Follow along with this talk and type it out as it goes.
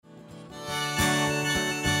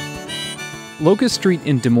Locust Street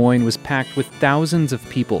in Des Moines was packed with thousands of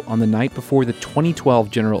people on the night before the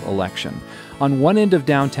 2012 general election. On one end of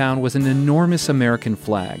downtown was an enormous American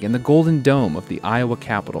flag and the golden dome of the Iowa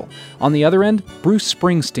Capitol. On the other end, Bruce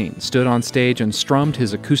Springsteen stood on stage and strummed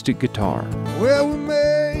his acoustic guitar. Well, we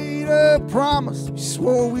made a promise, we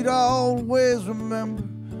swore we'd always remember.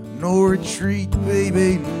 No retreat,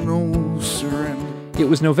 baby, no surrender. It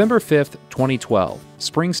was November 5th, 2012.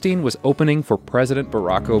 Springsteen was opening for President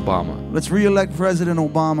Barack Obama. Let's re-elect President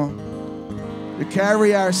Obama to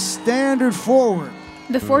carry our standard forward.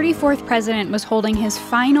 The 44th president was holding his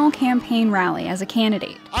final campaign rally as a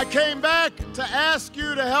candidate. I came back to ask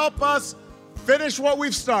you to help us finish what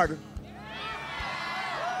we've started.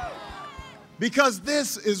 Because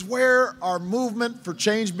this is where our movement for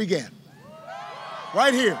change began.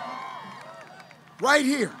 Right here. Right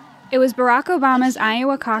here. It was Barack Obama's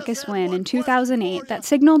Iowa caucus win in 2008 that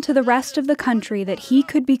signaled to the rest of the country that he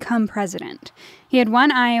could become president. He had won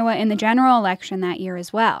Iowa in the general election that year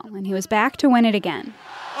as well, and he was back to win it again.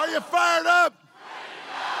 Are you fired up?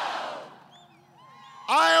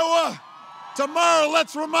 Iowa, tomorrow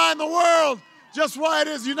let's remind the world just why it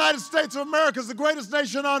is the United States of America is the greatest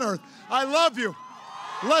nation on earth. I love you.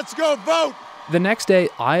 Let's go vote. The next day,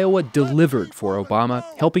 Iowa delivered for Obama,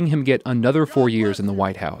 helping him get another 4 years in the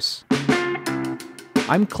White House.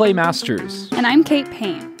 I'm Clay Masters. And I'm Kate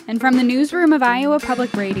Payne. And from the newsroom of Iowa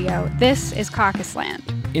Public Radio, this is Caucus Land.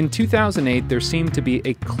 In 2008, there seemed to be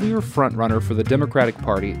a clear frontrunner for the Democratic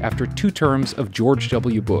Party after 2 terms of George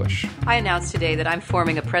W. Bush. I announced today that I'm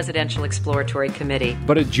forming a presidential exploratory committee.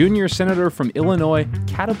 But a junior senator from Illinois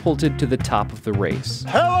catapulted to the top of the race.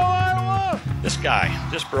 Hello, Iowa! This guy,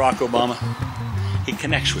 this Barack Obama, he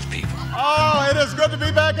connects with people. Oh, it is good to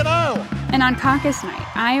be back in Iowa. And on caucus night,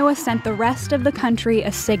 Iowa sent the rest of the country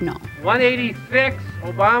a signal. 186,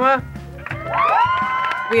 Obama.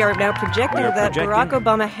 We are now projecting that Barack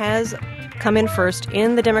Obama has come in first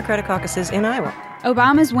in the Democratic caucuses in Iowa.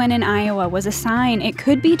 Obama's win in Iowa was a sign it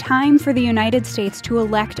could be time for the United States to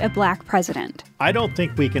elect a black president. I don't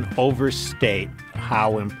think we can overstate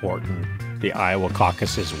how important the Iowa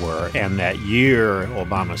caucuses were and that year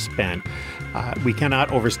Obama spent. We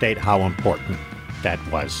cannot overstate how important that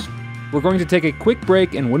was. We're going to take a quick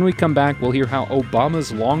break, and when we come back, we'll hear how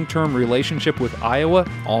Obama's long-term relationship with Iowa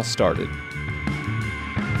all started.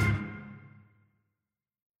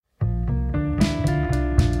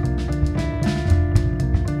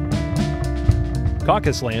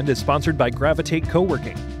 Caucus Land is sponsored by Gravitate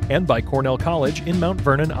Co-working and by Cornell College in Mount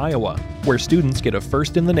Vernon, Iowa, where students get a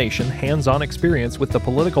first-in-the-nation hands-on experience with the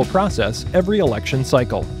political process every election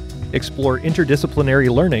cycle. Explore interdisciplinary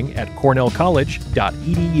learning at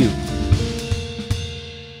cornellcollege.edu.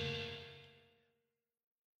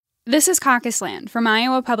 This is Caucus Land from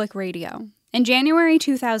Iowa Public Radio. In January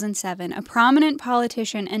 2007, a prominent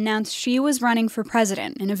politician announced she was running for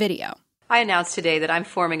president in a video. I announced today that I'm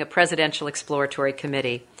forming a presidential exploratory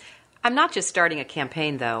committee. I'm not just starting a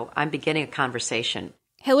campaign, though. I'm beginning a conversation.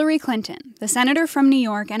 Hillary Clinton, the senator from New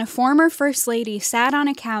York and a former first lady, sat on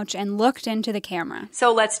a couch and looked into the camera.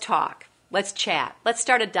 So let's talk. Let's chat. Let's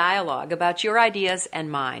start a dialogue about your ideas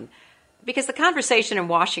and mine. Because the conversation in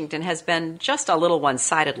Washington has been just a little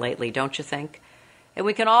one-sided lately, don't you think? And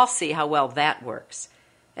we can all see how well that works.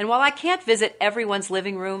 And while I can't visit everyone's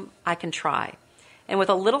living room, I can try. And with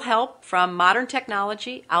a little help from modern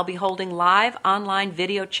technology, I'll be holding live online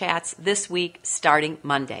video chats this week starting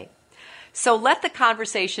Monday. So let the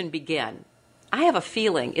conversation begin. I have a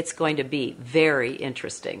feeling it's going to be very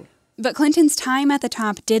interesting. But Clinton's time at the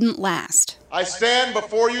top didn't last. I stand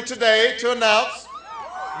before you today to announce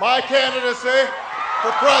my candidacy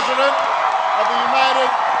for President of the United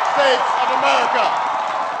States of America.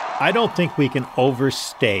 I don't think we can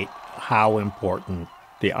overstate how important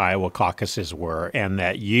the Iowa caucuses were and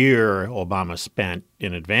that year Obama spent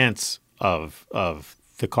in advance of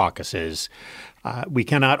the caucuses. We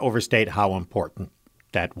cannot overstate how important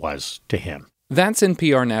that was to him. That's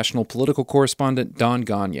NPR national political correspondent Don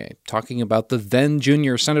Gonyea talking about the then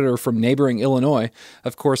junior senator from neighboring Illinois,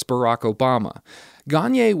 of course, Barack Obama.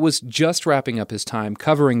 Gonyea was just wrapping up his time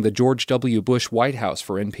covering the George W. Bush White House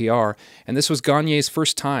for NPR, and this was Gonyea's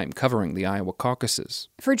first time covering the Iowa caucuses.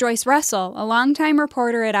 For Joyce Russell, a longtime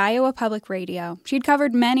reporter at Iowa Public Radio, she'd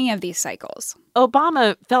covered many of these cycles.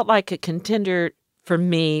 Obama felt like a contender for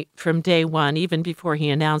me from day one, even before he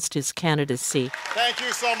announced his candidacy. Thank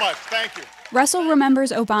you so much. Thank you. Russell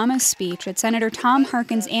remembers Obama's speech at Senator Tom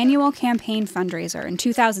Harkin's annual campaign fundraiser in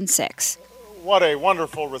 2006. What a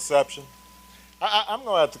wonderful reception. I'm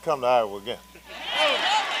going to have to come to Iowa again.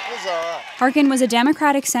 This Harkin was a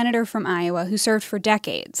Democratic senator from Iowa who served for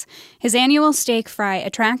decades. His annual steak fry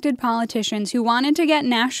attracted politicians who wanted to get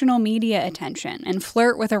national media attention and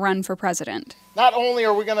flirt with a run for president. Not only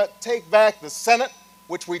are we going to take back the Senate,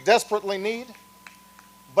 which we desperately need,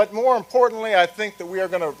 but more importantly, I think that we are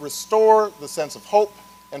going to restore the sense of hope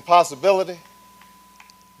and possibility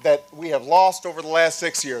that we have lost over the last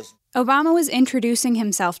 6 years. Obama was introducing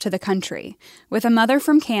himself to the country. With a mother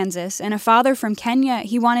from Kansas and a father from Kenya,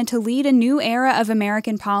 he wanted to lead a new era of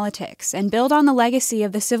American politics and build on the legacy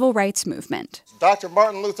of the civil rights movement. Dr.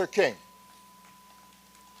 Martin Luther King,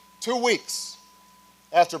 2 weeks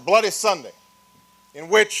after Bloody Sunday, in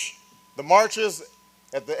which the marches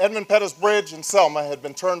at the Edmund Pettus Bridge in Selma had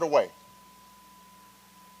been turned away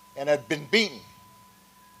and had been beaten,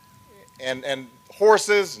 and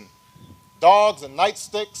horses and dogs and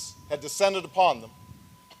nightsticks had descended upon them.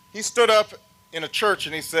 He stood up in a church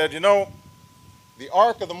and he said, "You know, the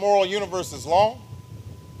arc of the moral universe is long,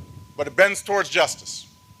 but it bends towards justice.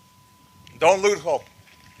 Don't lose hope.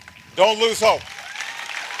 Don't lose hope."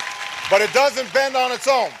 But it doesn't bend on its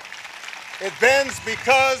own. It bends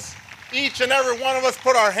because each and every one of us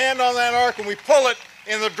put our hand on that arc and we pull it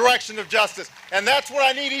in the direction of justice. And that's what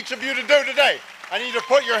I need each of you to do today. I need you to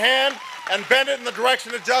put your hand and bend it in the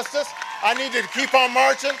direction of justice. I need you to keep on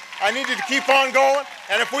marching. I need you to keep on going.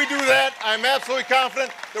 And if we do that, I'm absolutely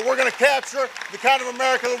confident that we're going to capture the kind of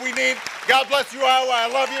America that we need. God bless you, Iowa. I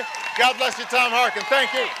love you. God bless you, Tom Harkin.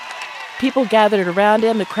 Thank you. People gathered around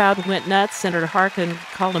him. The crowd went nuts. Senator Harkin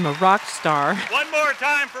called him a rock star. One more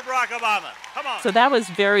time for Barack Obama. Come on. So that was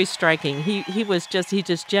very striking. He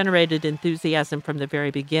just generated enthusiasm from the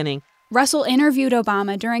very beginning. Russell interviewed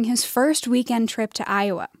Obama during his first weekend trip to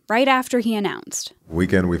Iowa, right after he announced. The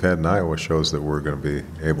weekend we've had in Iowa shows that we're going to be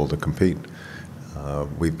able to compete.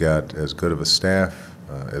 We've got as good of a staff,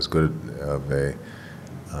 as good of a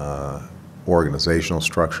organizational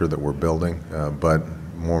structure that we're building, but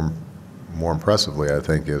more impressively, I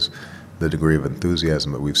think, is the degree of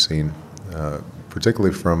enthusiasm that we've seen,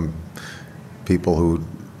 particularly from people who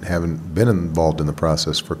haven't been involved in the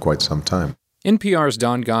process for quite some time. NPR's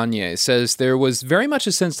Don Gagné says there was very much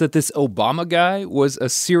a sense that this Obama guy was a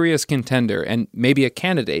serious contender and maybe a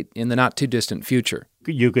candidate in the not-too-distant future.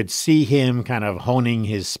 You could see him kind of honing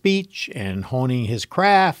his speech and honing his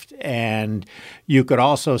craft, and you could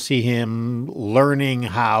also see him learning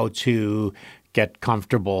how to get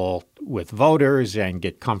comfortable with voters and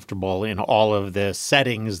get comfortable in all of the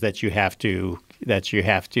settings that you have to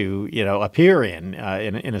appear in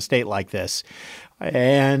a state like this.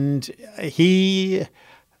 And he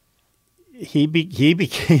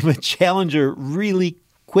became a challenger really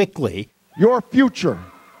quickly. Your future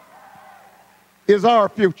is our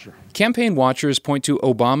future. Campaign watchers point to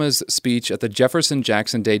Obama's speech at the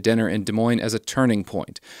Jefferson-Jackson Day dinner in Des Moines as a turning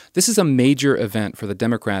point. This is a major event for the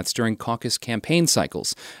Democrats during caucus campaign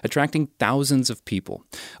cycles, attracting thousands of people.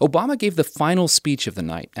 Obama gave the final speech of the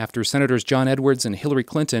night after Senators John Edwards and Hillary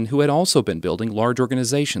Clinton, who had also been building large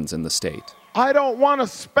organizations in the state. I don't want to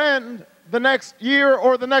spend the next year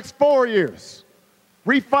or the next 4 years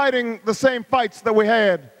refighting the same fights that we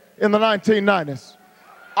had in the 1990s.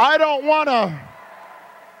 I don't want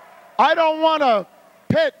to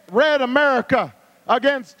pit red America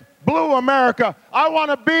against blue America. I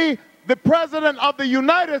want to be the president of the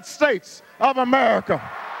United States of America.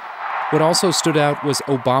 What also stood out was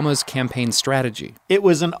Obama's campaign strategy. It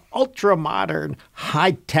was an ultra-modern,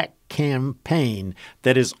 high-tech campaign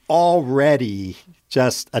that is already,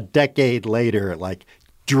 just a decade later, like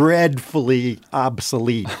dreadfully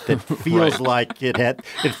obsolete. That feels like it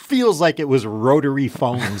feels like it was rotary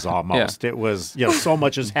phones almost. Yeah. It was, so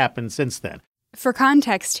much has happened since then. For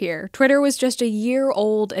context here, Twitter was just a year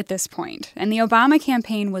old at this point, and the Obama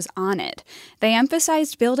campaign was on it. They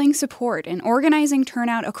emphasized building support and organizing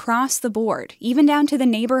turnout across the board, even down to the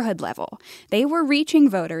neighborhood level. They were reaching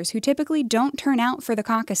voters who typically don't turn out for the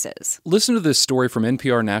caucuses. Listen to this story from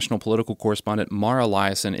NPR national political correspondent Mara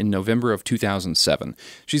Liasson in November of 2007.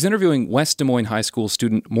 She's interviewing West Des Moines High School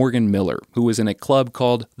student Morgan Miller, who was in a club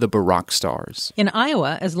called the Barack Stars. In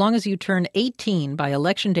Iowa, as long as you turn 18 by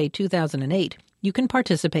Election Day 2008, you can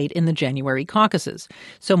participate in the January caucuses.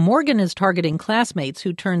 So Morgan is targeting classmates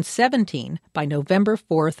who turn 17 by November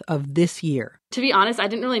 4th of this year. To be honest, I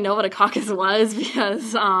didn't really know what a caucus was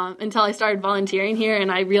because until I started volunteering here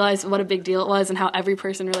and I realized what a big deal it was and how every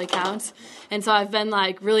person really counts. And so I've been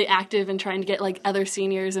really active in trying to get other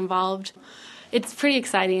seniors involved. It's pretty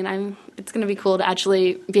exciting. It's going to be cool to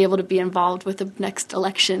actually be able to be involved with the next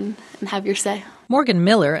election and have your say. Morgan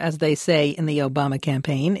Miller, as they say in the Obama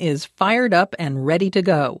campaign, is fired up and ready to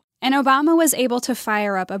go. And Obama was able to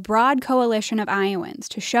fire up a broad coalition of Iowans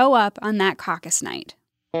to show up on that caucus night.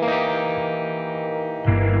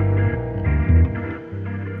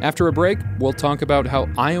 After a break, we'll talk about how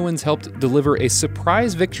Iowans helped deliver a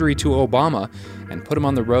surprise victory to Obama and put him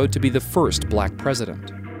on the road to be the first black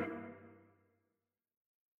president.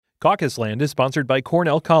 Caucus Land is sponsored by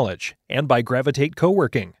Cornell College and by Gravitate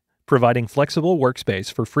Co-working, providing flexible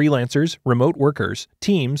workspace for freelancers, remote workers,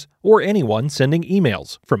 teams, or anyone sending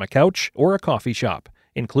emails from a couch or a coffee shop,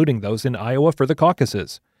 including those in Iowa for the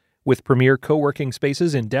caucuses. With premier co-working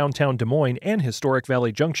spaces in downtown Des Moines and historic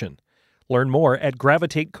Valley Junction. Learn more at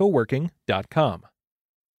gravitatecoworking.com.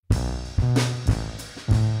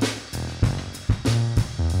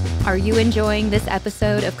 Are you enjoying this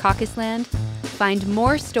episode of Caucus Land? Find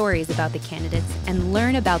more stories about the candidates and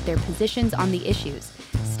learn about their positions on the issues.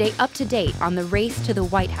 Stay up to date on the race to the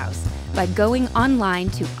White House by going online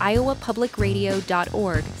to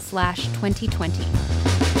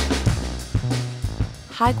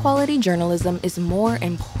iowapublicradio.org/2020. High-quality journalism is more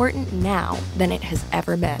important now than it has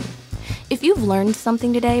ever been. If you've learned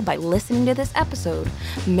something today by listening to this episode,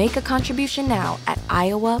 make a contribution now at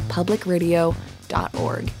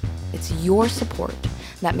iowapublicradio.org. It's your support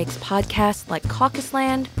that makes podcasts like Caucus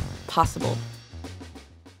Land possible.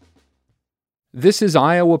 This is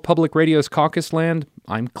Iowa Public Radio's Caucus Land.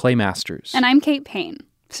 I'm Clay Masters. And I'm Kate Payne.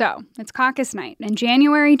 So, it's caucus night in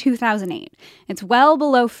January 2008. It's well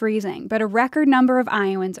below freezing, but a record number of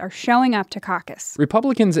Iowans are showing up to caucus.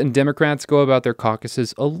 Republicans and Democrats go about their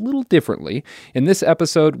caucuses a little differently. In this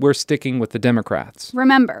episode, we're sticking with the Democrats.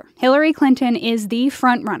 Remember, Hillary Clinton is the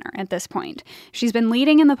frontrunner at this point. She's been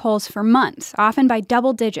leading in the polls for months, often by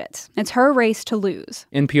double digits. It's her race to lose.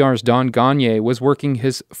 NPR's Don Gagné was working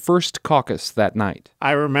his first caucus that night.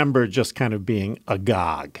 I remember just kind of being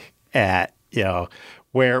agog at,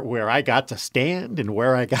 where I got to stand and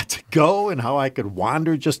where I got to go and how I could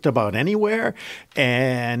wander just about anywhere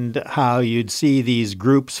and how you'd see these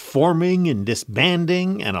groups forming and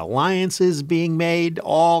disbanding and alliances being made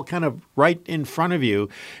all kind of right in front of you.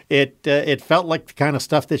 It felt like the kind of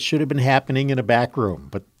stuff that should have been happening in a back room,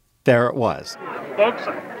 but there it was. Folks,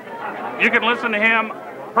 you can listen to him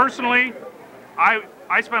personally. I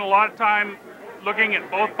spent a lot of time looking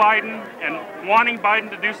at both Biden and wanting Biden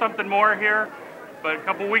to do something more here. But a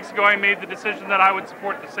couple weeks ago, I made the decision that I would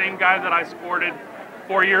support the same guy that I supported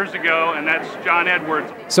 4 years ago, and that's John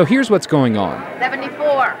Edwards. So here's what's going on.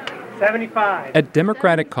 74. 75. At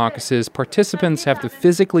Democratic caucuses, participants have to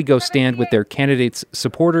physically go stand with their candidates'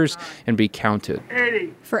 supporters and be counted.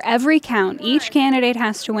 80. For every count, each candidate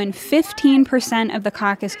has to win 15% of the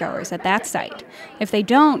caucus goers at that site. If they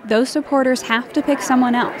don't, those supporters have to pick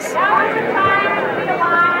someone else. We have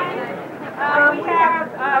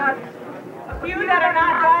a few that are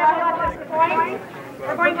not viable at this point.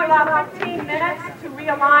 We're going to allow 15 minutes to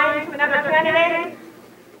realign to another candidate.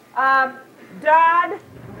 Dodd,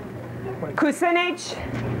 Kucinich,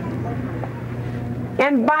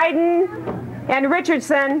 and Biden and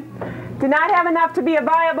Richardson do not have enough to be a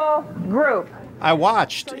viable group. I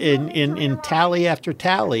watched in tally after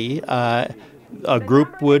tally, a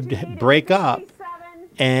group would break up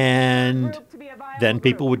and then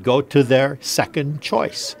people would go to their second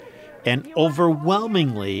choice. And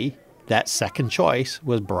overwhelmingly, that second choice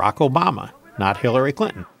was Barack Obama, not Hillary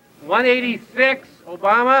Clinton. 186,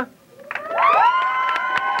 Obama.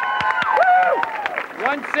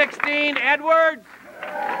 116, Edwards.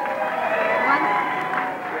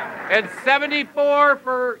 And 74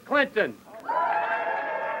 for Clinton.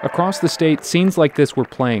 Across the state, scenes like this were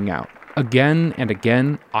playing out. Again and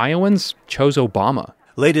again, Iowans chose Obama.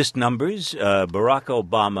 Latest numbers, Barack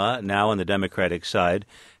Obama, now on the Democratic side,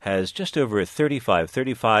 has just over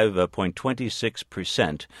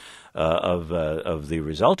 35.26% of the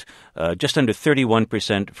result, just under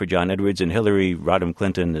 31% for John Edwards, and Hillary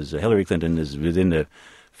Clinton is within the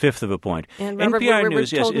fifth of a point. And Robert, NPR we're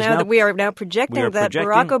News, told now that we are now projecting that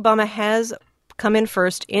Barack Obama has come in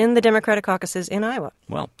first in the Democratic caucuses in Iowa.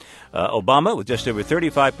 Well, Obama with just over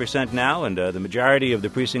 35% now, and the majority of the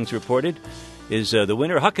precincts reported is the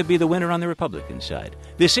winner. Huckabee the winner on the Republican side.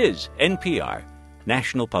 This is NPR,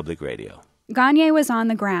 National Public Radio. Gagné was on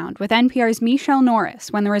the ground with NPR's Michelle Norris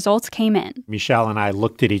when the results came in. Michelle and I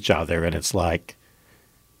looked at each other, and it's like,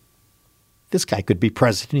 this guy could be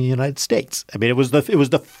president of the United States. I mean, it was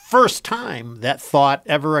the first time that thought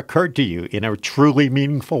ever occurred to you in a truly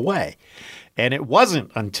meaningful way. And it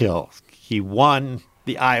wasn't until he won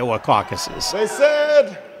the Iowa caucuses. They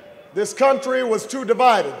said this country was too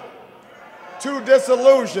divided, too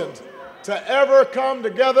disillusioned to ever come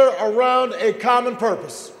together around a common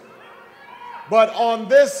purpose. But on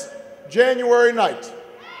this January night,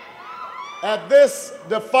 at this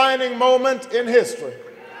defining moment in history,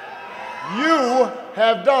 you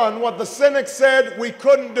have done what the cynics said we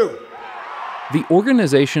couldn't do. The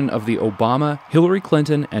organization of the Obama, Hillary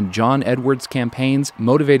Clinton, and John Edwards campaigns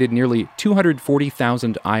motivated nearly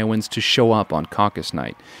 240,000 Iowans to show up on caucus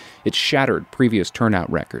night. It shattered previous turnout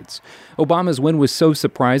records. Obama's win was so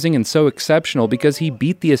surprising and so exceptional because he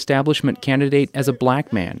beat the establishment candidate as a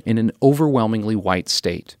black man in an overwhelmingly white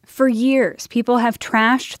state. For years, people have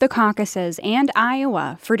trashed the caucuses and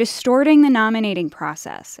Iowa for distorting the nominating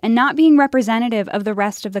process and not being representative of the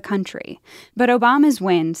rest of the country. But Obama's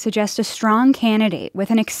win suggests a strong candidate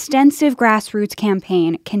with an extensive grassroots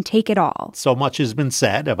campaign can take it all. So much has been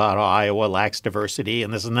said about how Iowa lacks diversity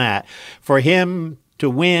and this and that. For him to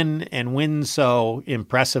win and win so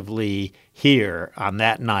impressively here on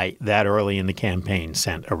that night, that early in the campaign,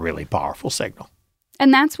 sent a really powerful signal.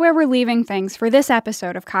 And that's where we're leaving things for this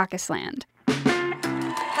episode of Caucus Land.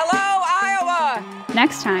 Hello, Iowa!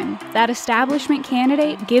 Next time, that establishment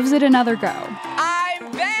candidate gives it another go.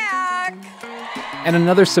 I'm back! And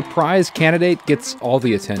another surprise candidate gets all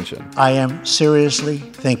the attention. I am seriously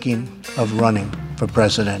thinking of running for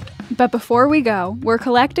president. But before we go, we're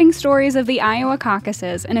collecting stories of the Iowa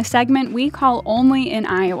caucuses in a segment we call Only in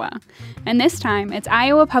Iowa. And this time, it's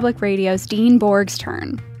Iowa Public Radio's Dean Borg's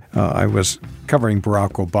turn. I was covering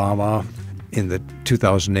Barack Obama in the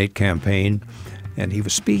 2008 campaign, and he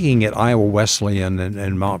was speaking at Iowa Wesleyan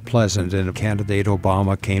and Mount Pleasant, and candidate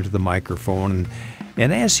Obama came to the microphone,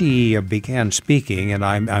 and as he began speaking, and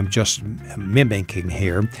I'm just mimicking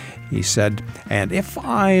here, he said, "And if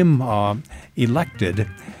I'm elected,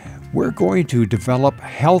 we're going to develop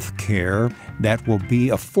health care that will be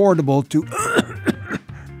affordable to..."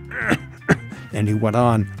 And he went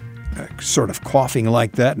on sort of coughing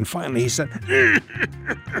like that, and finally he said,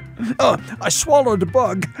 "I swallowed a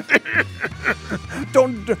bug.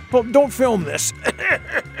 Don't film this."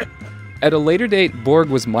 At a later date, Borg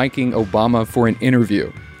was miking Obama for an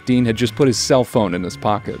interview. Dean had just put his cell phone in his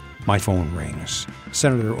pocket. My phone rings.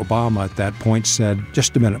 Senator Obama at that point said,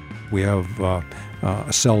 "Just a minute, we have a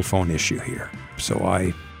cell phone issue here." So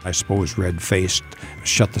I suppose red-faced,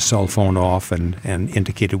 shut the cell phone off and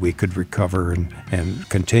indicated we could recover and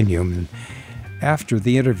continue. And after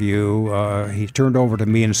the interview, he turned over to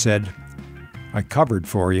me and said, "I covered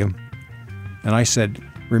for you." And I said,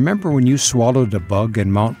 "Remember when you swallowed a bug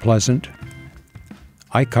in Mount Pleasant?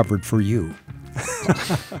 I covered for you."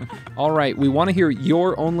 All right, we want to hear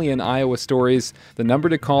your Only in Iowa stories. The number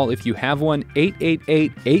to call if you have one,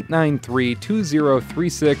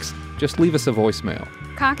 888-893-2036. Just leave us a voicemail.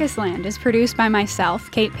 Caucus Land is produced by myself,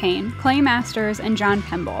 Kate Payne, Clay Masters, and John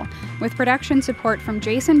Pemble, with production support from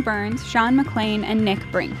Jason Burns, Sean McLean, and Nick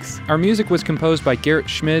Brinks. Our music was composed by Garrett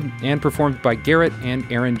Schmid and performed by Garrett and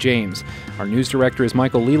Aaron James. Our news director is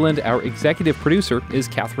Michael Leland. Our executive producer is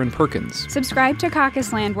Catherine Perkins. Subscribe to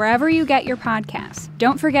Caucus Land wherever you get your podcasts.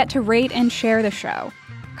 Don't forget to rate and share the show.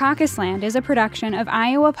 Caucus Land is a production of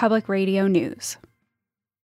Iowa Public Radio News.